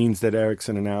 and that means that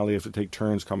Eriksen and Ali have to take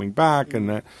turns coming back, and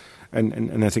that,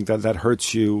 and I think that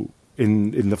hurts you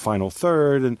in the final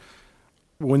third. And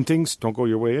when things don't go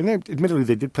your way, and admittedly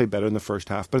they did play better in the first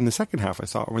half, but in the second half, I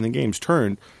thought when the game's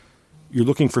turned, you're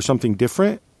looking for something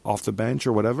different off the bench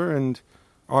or whatever, and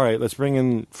all right, let's bring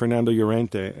in Fernando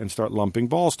Llorente and start lumping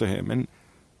balls to him. And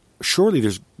surely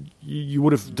you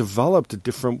would have developed a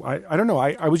different. I don't know.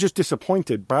 I was just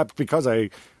disappointed, perhaps because I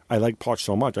like Poch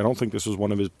so much. I don't think this was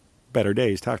one of his better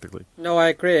days tactically. No, I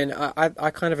agree, and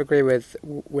I kind of agree with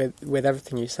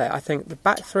everything you say. I think the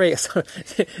back three,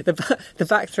 the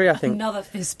back three, I think another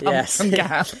fist bump from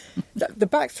Gav. The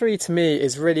back three to me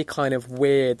is really kind of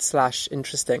weird /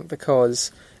 interesting,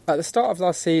 because at the start of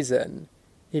last season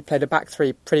he played a back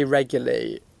three pretty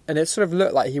regularly, and it sort of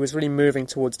looked like he was really moving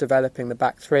towards developing the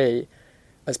back three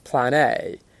as plan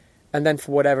A. And then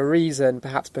for whatever reason,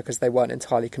 perhaps because they weren't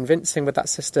entirely convincing with that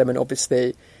system, and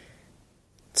obviously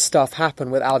stuff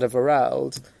happened with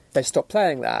Alderweireld, they stopped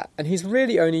playing that. And he's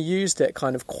really only used it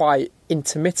kind of quite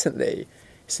intermittently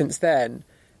since then.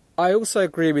 I also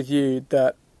agree with you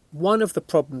that one of the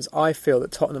problems I feel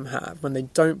that Tottenham have when they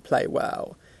don't play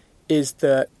well is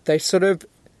that they sort of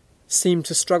seem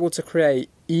to struggle to create,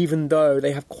 even though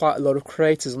they have quite a lot of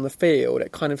creators on the field.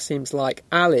 It kind of seems like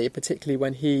Ali, particularly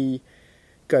when he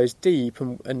goes deep,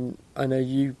 and I know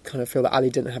you kind of feel that Ali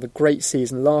didn't have a great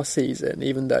season last season,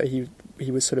 even though he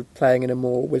was sort of playing in a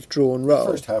more withdrawn role.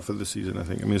 The first half of the season, I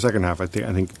think. I mean, the second half, I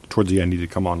think towards the end he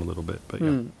did come on a little bit, but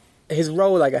yeah. His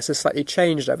role, I guess, has slightly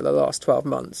changed over the last 12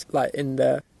 months. Like in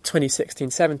the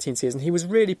 2016-17 season, he was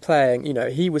really playing,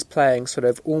 he was playing sort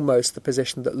of almost the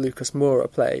position that Lucas Moura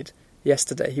played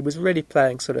yesterday. He was really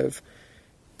playing sort of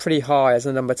pretty high as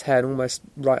a number 10, almost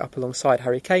right up alongside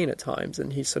Harry Kane at times,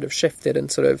 and he's sort of shifted and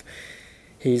sort of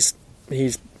he's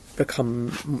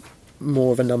become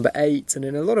more of a number 8, and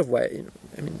in a lot of ways,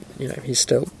 I mean, he's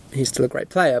still a great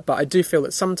player, but I do feel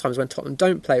that sometimes when Tottenham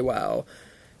don't play well,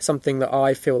 something that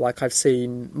I feel like I've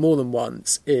seen more than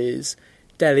once is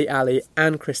Dele Alli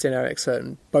and Christian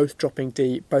Eriksen both dropping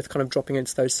deep, both kind of dropping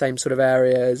into those same sort of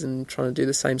areas and trying to do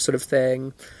the same sort of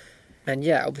thing. And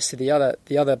yeah, obviously the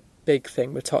other big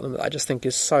thing with Tottenham that I just think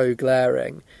is so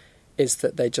glaring is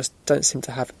that they just don't seem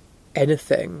to have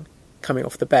anything coming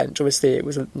off the bench. Obviously, it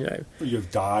was, You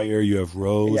have Dyer, you have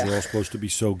Rose, they're all supposed to be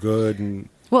so good. And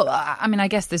well, I mean, I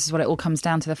guess this is what it all comes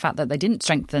down to, the fact that they didn't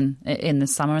strengthen in the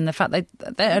summer, and the fact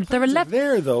they're 11.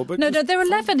 There, though, but their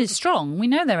 11 is strong. We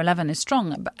know their 11 is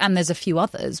strong, and there's a few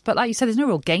others. But like you said, there's no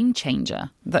real game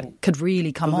changer that could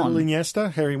really come on. Little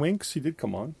Iniesta, Harry Winks, he did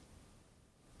come on.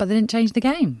 But they didn't change the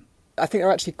game. I think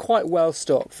they're actually quite well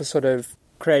stocked for sort of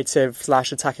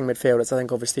creative/attacking midfielders. I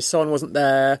think obviously Son wasn't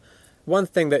there. One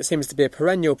thing that seems to be a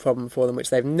perennial problem for them,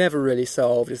 which they've never really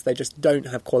solved, is they just don't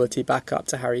have quality backup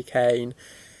to Harry Kane.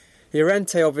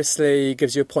 Llorente obviously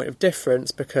gives you a point of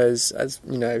difference because, as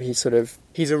you know, he's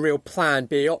a real plan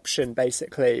B option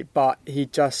basically, but he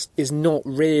just is not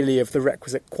really of the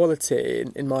requisite quality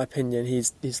in my opinion.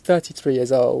 He's 33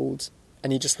 years old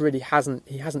and he just really hasn't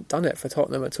done it for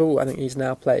Tottenham at all. I think he's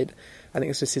now played, I think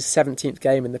it's just his 17th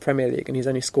game in the Premier League and he's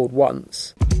only scored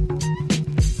once.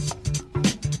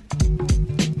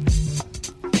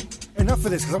 Enough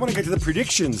of this because I want to get to the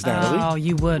predictions, Natalie. Oh,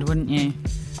 you would, wouldn't you?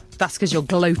 That's because you're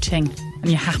gloating and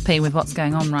you're happy with what's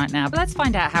going on right now. But let's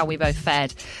find out how we both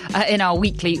fared in our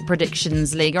weekly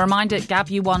predictions league. A reminder, Gab,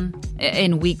 you won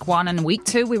in week 1 and week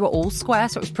 2. We were all square,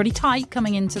 so it was pretty tight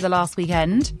coming into the last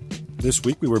weekend. This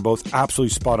week we were both absolutely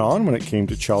spot on when it came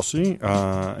to Chelsea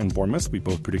and Bournemouth. We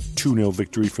both predicted 2-0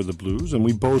 victory for the Blues, and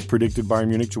we both predicted Bayern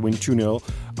Munich to win 2-0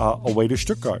 away to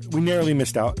Stuttgart. We narrowly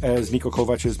missed out as Niko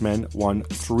Kovac's men won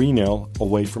 3-0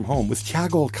 away from home, with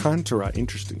Thiago Alcantara,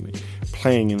 interestingly,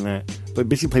 playing in that, but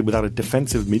basically played without a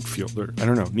defensive midfielder. I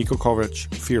don't know, Niko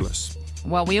Kovac, fearless.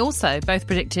 Well, we also both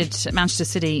predicted Manchester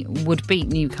City would beat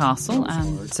Newcastle,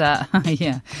 and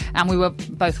and we were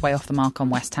both way off the mark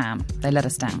on West Ham. They let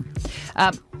us down.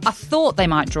 I thought they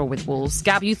might draw with Wolves.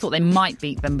 Gab, you thought they might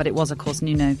beat them, but it was, of course,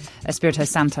 Nuno Espirito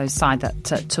Santo's side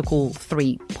that took all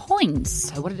 3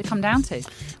 points. So what did it come down to?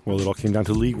 Well, it all came down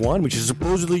to League One, which is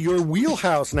supposedly your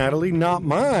wheelhouse, Natalie, not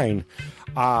mine.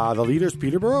 The leaders,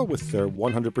 Peterborough, with their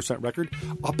 100% record,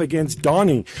 up against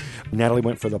Donny. Natalie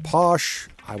went for the posh.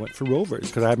 I went for Rovers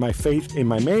because I had my faith in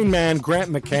my main man, Grant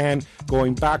McCann,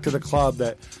 going back to the club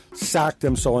that sacked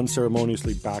him so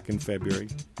unceremoniously back in February.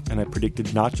 And I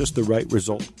predicted not just the right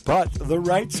result, but the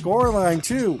right scoreline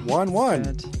too, 1-1.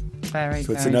 Good. Very,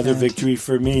 so it's very another good. victory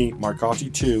for me.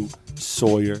 Marcotti 2,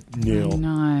 Sawyer 0.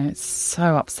 No, it's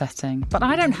so upsetting. But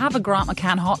I don't have a Grant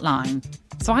McCann hotline.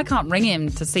 So I can't ring him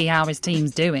to see how his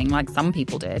team's doing like some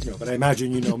people did. No, but I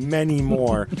imagine you know many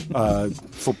more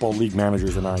Football League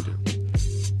managers than I do.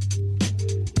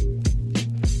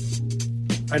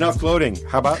 Enough gloating.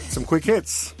 How about some quick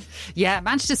hits? Yeah,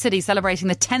 Manchester City celebrating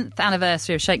the 10th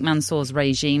anniversary of Sheikh Mansour's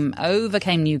regime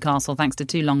overcame Newcastle thanks to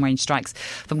 2 long-range strikes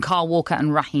from Kyle Walker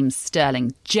and Raheem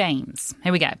Sterling. James,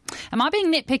 here we go. Am I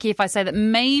being nitpicky if I say that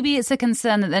maybe it's a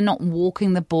concern that they're not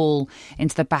walking the ball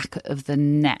into the back of the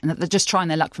net and that they're just trying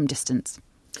their luck from distance?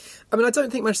 I mean, I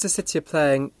don't think Manchester City are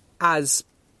playing as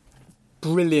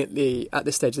brilliantly at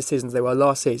this stage of the season as they were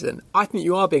last season. I think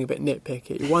you are being a bit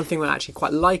nitpicky. One thing that I actually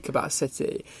quite like about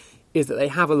City is that they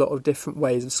have a lot of different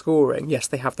ways of scoring. Yes,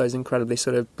 they have those incredibly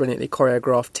sort of brilliantly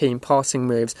choreographed team passing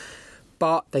moves,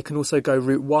 but they can also go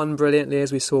route one brilliantly,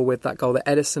 as we saw with that goal that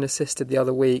Edison assisted the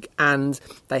other week, and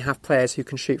they have players who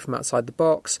can shoot from outside the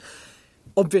box.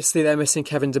 Obviously, they're missing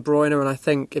Kevin De Bruyne, and I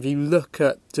think if you look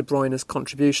at De Bruyne's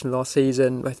contribution last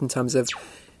season, both in terms of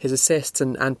his assists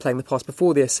and playing the pass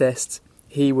before the assists,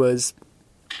 he was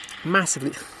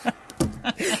massively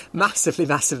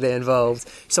involved.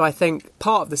 So I think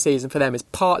part of the season for them is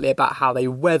partly about how they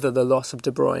weather the loss of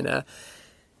De Bruyne.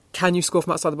 Can you score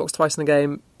from outside the box twice in a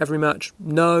game every match?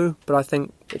 No, but I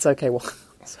think it's okay. Well,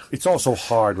 it's also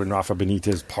hard when Rafa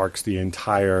Benitez parks the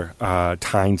entire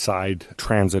Tyneside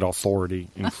Transit Authority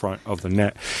in front of the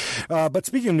net. But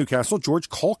speaking of Newcastle, George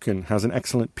Culkin has an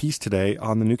excellent piece today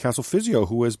on the Newcastle physio,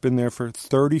 who has been there for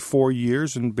 34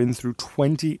 years and been through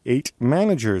 28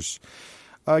 managers.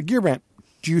 Gearbrandt,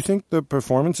 do you think the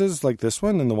performances like this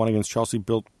one and the one against Chelsea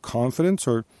built confidence,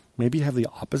 or maybe have the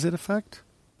opposite effect?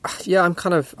 Yeah, I'm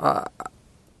kind of...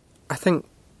 I think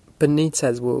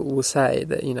Benitez will say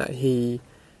that, you know,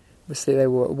 obviously they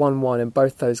were 1-1 in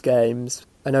both those games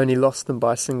and only lost them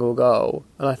by a single goal.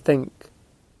 And I think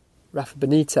Rafa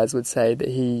Benitez would say that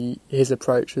his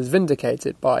approach was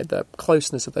vindicated by the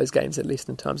closeness of those games, at least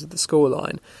in terms of the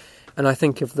scoreline. And I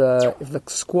think if the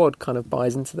squad kind of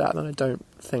buys into that, then I don't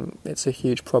think it's a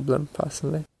huge problem,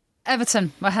 personally.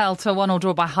 Everton were held to a 1-1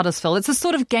 draw by Huddersfield. It's the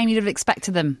sort of game you'd have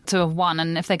expected them to have won,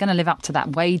 and if they're going to live up to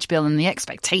that wage bill and the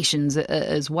expectations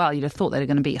as well, you'd have thought they were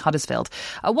going to beat Huddersfield.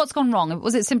 What's gone wrong?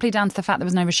 Was it simply down to the fact there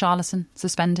was no Richarlison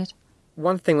suspended?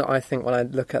 One thing that I think when I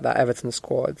look at that Everton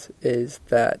squad is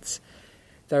that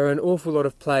there are an awful lot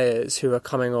of players who are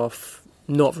coming off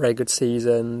not very good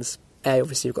seasons.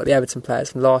 Obviously you've got the Everton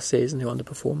players from last season who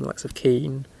underperformed, the likes of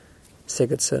Keane,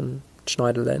 Sigurdsson,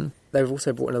 Schneiderlin. They've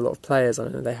also brought in a lot of players. I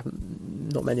don't know,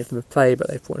 not many of them have played, but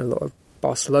they've brought in a lot of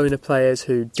Barcelona players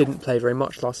who didn't play very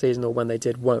much last season, or when they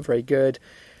did weren't very good.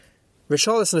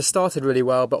 Richarlison has started really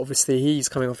well, but obviously he was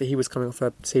coming off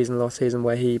a season last season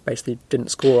where he basically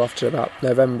didn't score after about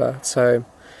November. So,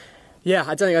 yeah,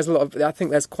 I don't think there's a lot of. I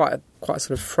think there's quite a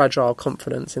sort of fragile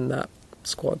confidence in that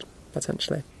squad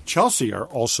potentially. Chelsea are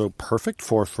also perfect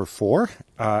 4 for 4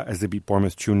 as they beat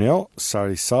Bournemouth 2-0.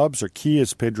 Sarri subs are key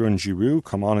as Pedro and Giroud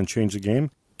come on and change the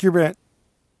game. Gearbrandt,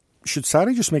 should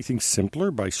Sarri just make things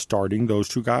simpler by starting those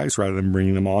two guys rather than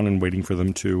bringing them on and waiting for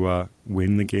them to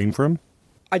win the game for him?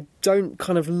 I don't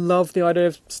kind of love the idea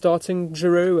of starting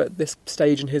Giroud at this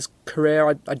stage in his career.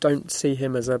 I don't see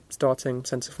him as a starting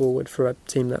centre-forward for a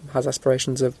team that has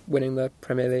aspirations of winning the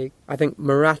Premier League. I think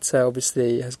Morata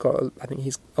obviously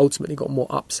he's ultimately got more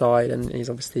upside, and he's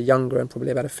obviously younger and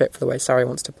probably a better fit for the way Sarri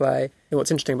wants to play. And what's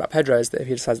interesting about Pedro is that if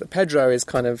he decides that Pedro is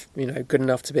kind of, good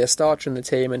enough to be a starter in the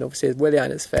team, and obviously if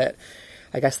Willian is fit,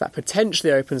 I guess that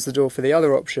potentially opens the door for the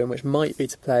other option, which might be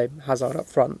to play Hazard up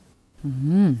front.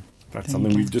 Mm-hmm. That's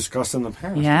something we've discussed in the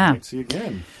past. Yeah. We might see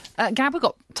again. Gab, we've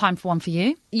got time for one for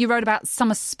you. You wrote about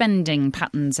summer spending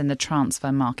patterns in the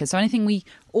transfer market. So anything we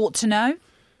ought to know?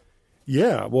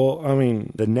 Yeah, well, I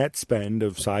mean, the net spend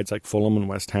of sides like Fulham and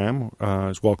West Ham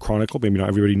is well chronicled. Maybe not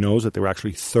everybody knows that they were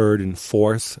actually 3rd and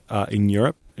 4th in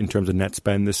Europe in terms of net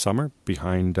spend this summer,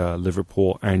 behind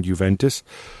Liverpool and Juventus.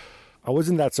 I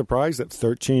wasn't that surprised that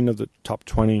 13 of the top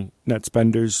 20 net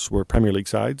spenders were Premier League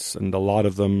sides, and a lot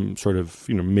of them sort of,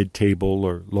 mid-table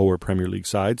or lower Premier League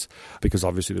sides, because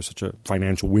obviously there's such a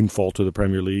financial windfall to the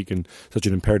Premier League and such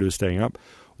an imperative of staying up.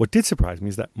 What did surprise me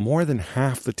is that more than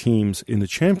half the teams in the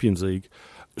Champions League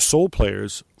sold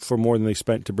players for more than they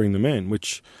spent to bring them in,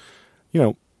 which,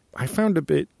 I found a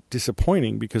bit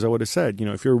disappointing, because I would have said,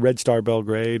 if you're a Red Star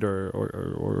Belgrade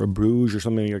or a Bruges or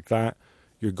something like that,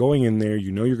 you're going in there,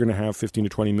 you're going to have 15 to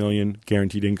 20 million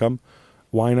guaranteed income.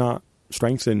 Why not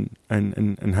strengthen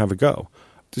and have a go?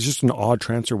 It's just an odd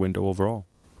transfer window overall.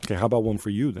 Okay, how about one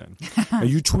for you then? Now,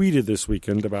 you tweeted this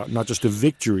weekend about not just a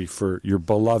victory for your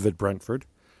beloved Brentford,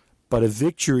 but a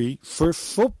victory for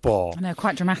football. I know,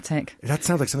 quite dramatic. That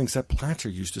sounds like something Sepp Blatter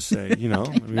used to say,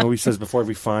 He says before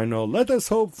every final, let us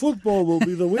hope football will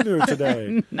be the winner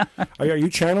today. No. Are you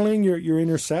channeling your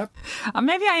inner Sepp?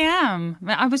 Maybe I am.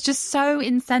 I was just so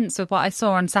incensed with what I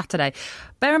saw on Saturday.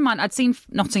 Bear in mind, I'd seen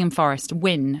Nottingham Forest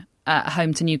win at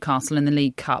home to Newcastle in the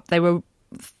League Cup. They were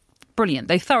brilliant.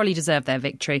 They thoroughly deserved their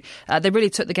victory. They really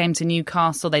took the game to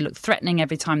Newcastle. They looked threatening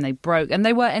every time they broke, and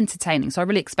they were entertaining. So I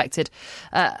really expected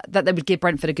that they would give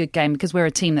Brentford a good game, because we're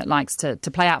a team that likes to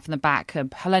play out from the back,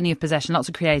 plenty of possession, lots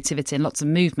of creativity and lots of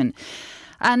movement.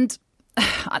 And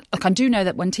I do know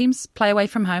that when teams play away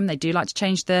from home, they do like to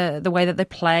change the way that they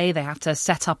play. They have to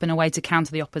set up in a way to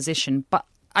counter the opposition. But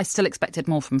I still expected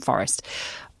more from Forest.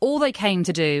 All they came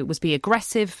to do was be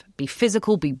aggressive, be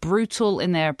physical, be brutal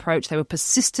in their approach. They were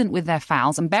persistent with their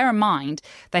fouls. And bear in mind,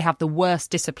 they have the worst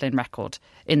discipline record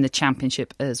in the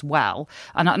Championship as well.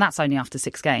 And that's only after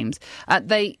 6 games.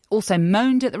 They also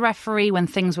moaned at the referee when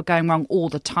things were going wrong all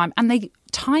the time. And they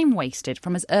time wasted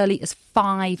from as early as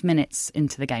 5 minutes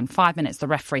into the game. 5 minutes, the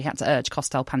referee had to urge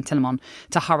Costel Pantilimon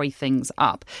to hurry things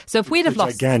up. So if we'd have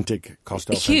lost... Gigantic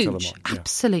Costel Pantilimon. Huge,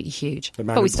 absolutely huge. The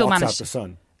man but who we still blots managed out the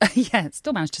sun. Yeah,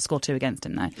 still managed to score 2 against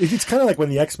him, though. It's kind of like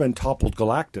when the X-Men toppled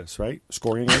Galactus, right?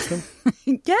 Scoring against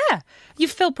him. Yeah, you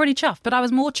feel pretty chuffed. But I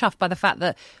was more chuffed by the fact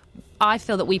that I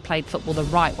feel that we played football the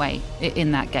right way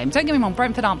in that game. Don't get me wrong,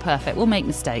 Brentford aren't perfect. We'll make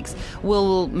mistakes.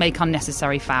 We'll make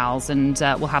unnecessary fouls, and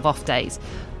we'll have off days.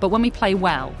 But when we play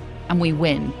well and we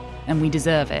win and we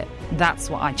deserve it, that's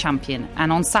what I champion.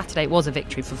 And on Saturday, it was a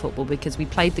victory for football, because we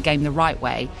played the game the right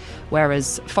way,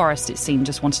 whereas Forest, it seemed,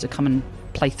 just wanted to come and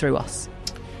play through us.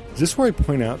 Is this where I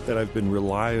point out that I've been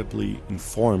reliably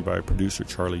informed by producer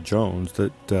Charlie Jones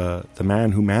that the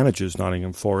man who manages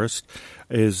Nottingham Forest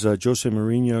is Jose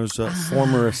Mourinho's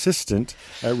former assistant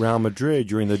at Real Madrid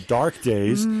during the dark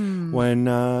days when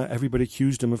everybody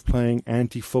accused him of playing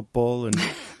anti-football and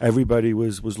everybody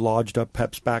was lodged up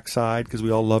Pep's backside because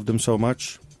we all loved him so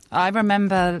much? I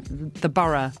remember the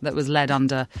borough that was led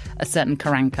under a certain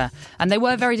Karanka, and they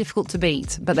were very difficult to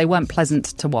beat, but they weren't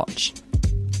pleasant to watch.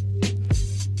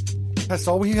 That's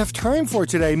all we have time for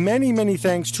today. Many, many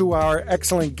thanks to our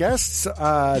excellent guests,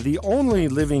 the only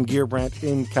living Gearbrandt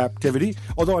in captivity.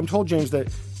 Although I'm told, James, that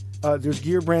there's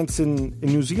Gearbrandts in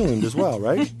New Zealand as well,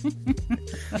 right?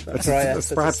 That's right.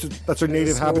 That's their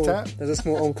native habitat. There's a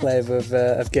small enclave of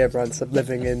Gearbrandts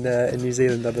living in New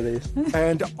Zealand, I believe.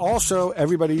 And also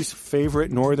everybody's favourite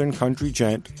northern country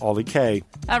gent, Ollie Kay.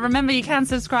 Remember, you can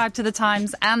subscribe to The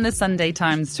Times and The Sunday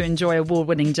Times to enjoy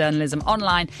award-winning journalism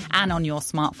online and on your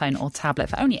smartphone or tablet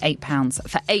for only £8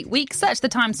 for 8 weeks. Search The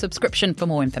Times subscription for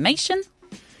more information.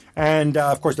 And,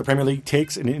 of course, the Premier League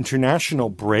takes an international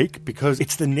break because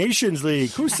it's the Nations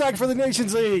League. Who's psyched for the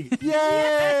Nations League?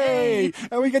 Yay!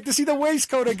 And we get to see the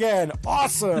waistcoat again.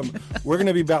 Awesome! We're going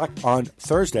to be back on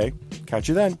Thursday. Catch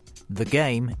you then. The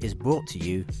Game is brought to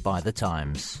you by The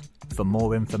Times. For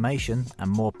more information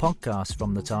and more podcasts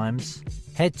from The Times,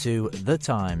 head to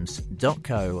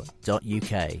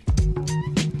thetimes.co.uk.